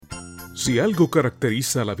Si algo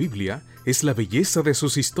caracteriza a la Biblia, es la belleza de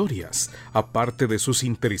sus historias, aparte de sus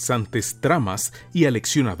interesantes tramas y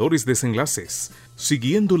aleccionadores desenlaces,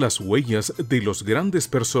 siguiendo las huellas de los grandes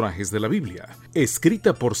personajes de la Biblia,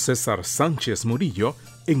 escrita por César Sánchez Murillo,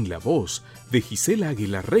 en la voz de Gisela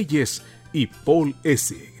Aguilar Reyes y Paul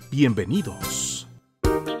S. Bienvenidos.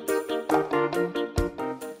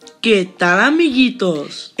 ¿Qué tal,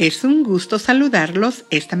 amiguitos? Es un gusto saludarlos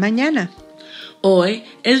esta mañana. Hoy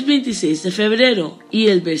es 26 de febrero y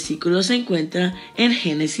el versículo se encuentra en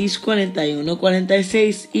Génesis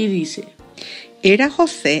 41:46 y dice: Era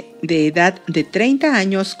José de edad de 30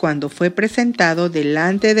 años cuando fue presentado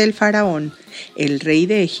delante del faraón, el rey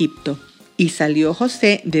de Egipto. Y salió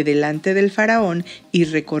José de delante del faraón y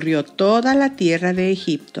recorrió toda la tierra de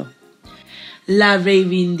Egipto. La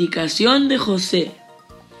reivindicación de José.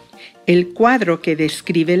 El cuadro que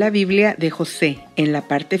describe la Biblia de José en la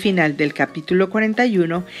parte final del capítulo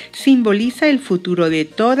 41 simboliza el futuro de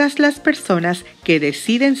todas las personas que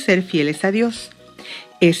deciden ser fieles a Dios.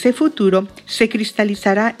 Ese futuro se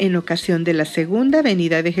cristalizará en ocasión de la segunda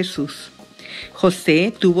venida de Jesús.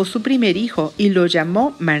 José tuvo su primer hijo y lo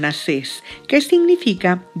llamó Manasés, que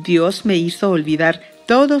significa Dios me hizo olvidar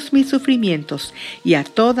todos mis sufrimientos y a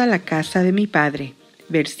toda la casa de mi padre.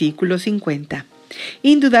 Versículo 50.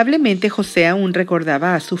 Indudablemente José aún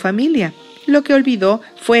recordaba a su familia. Lo que olvidó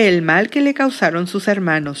fue el mal que le causaron sus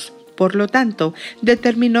hermanos. Por lo tanto,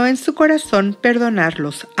 determinó en su corazón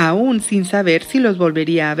perdonarlos, aún sin saber si los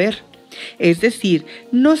volvería a ver. Es decir,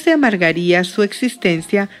 no se amargaría su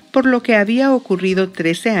existencia por lo que había ocurrido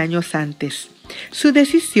 13 años antes. Su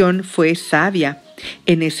decisión fue sabia.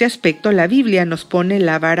 En ese aspecto la Biblia nos pone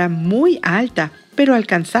la vara muy alta, pero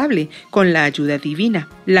alcanzable, con la ayuda divina.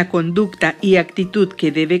 La conducta y actitud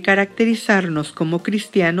que debe caracterizarnos como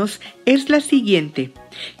cristianos es la siguiente: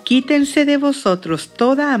 quítense de vosotros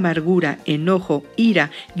toda amargura, enojo,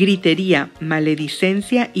 ira, gritería,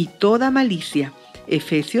 maledicencia y toda malicia.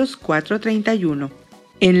 Efesios 4:31.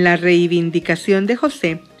 En la reivindicación de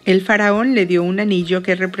José, el faraón le dio un anillo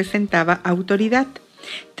que representaba autoridad.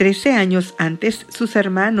 13 años antes, sus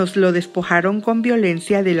hermanos lo despojaron con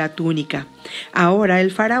violencia de la túnica. Ahora el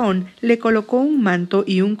faraón le colocó un manto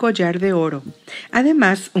y un collar de oro.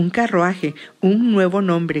 Además, un carruaje, un nuevo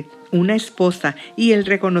nombre, una esposa y el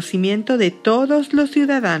reconocimiento de todos los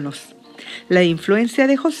ciudadanos. La influencia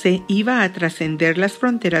de José iba a trascender las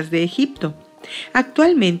fronteras de Egipto.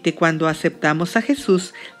 Actualmente, cuando aceptamos a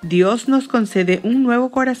Jesús, Dios nos concede un nuevo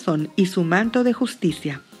corazón y su manto de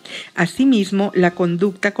justicia. Asimismo, la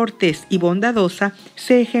conducta cortés y bondadosa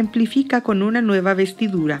se ejemplifica con una nueva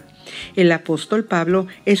vestidura. El apóstol Pablo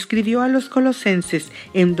escribió a los colosenses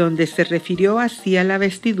en donde se refirió así a la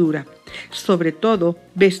vestidura: sobre todo,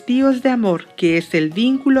 vestíos de amor, que es el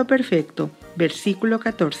vínculo perfecto. Versículo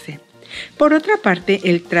 14. Por otra parte,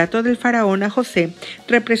 el trato del faraón a José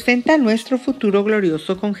representa nuestro futuro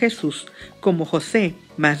glorioso con Jesús. Como José,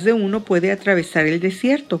 más de uno puede atravesar el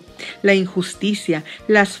desierto, la injusticia,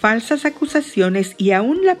 las falsas acusaciones y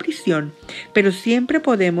aún la prisión, pero siempre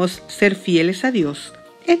podemos ser fieles a Dios.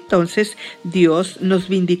 Entonces Dios nos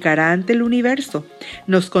vindicará ante el universo,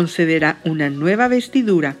 nos concederá una nueva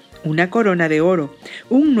vestidura, una corona de oro,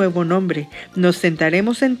 un nuevo nombre, nos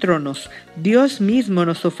sentaremos en tronos, Dios mismo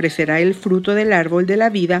nos ofrecerá el fruto del árbol de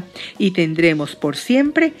la vida y tendremos por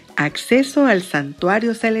siempre acceso al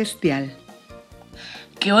santuario celestial.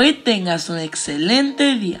 Que hoy tengas un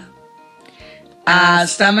excelente día.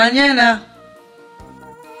 ¡Hasta mañana!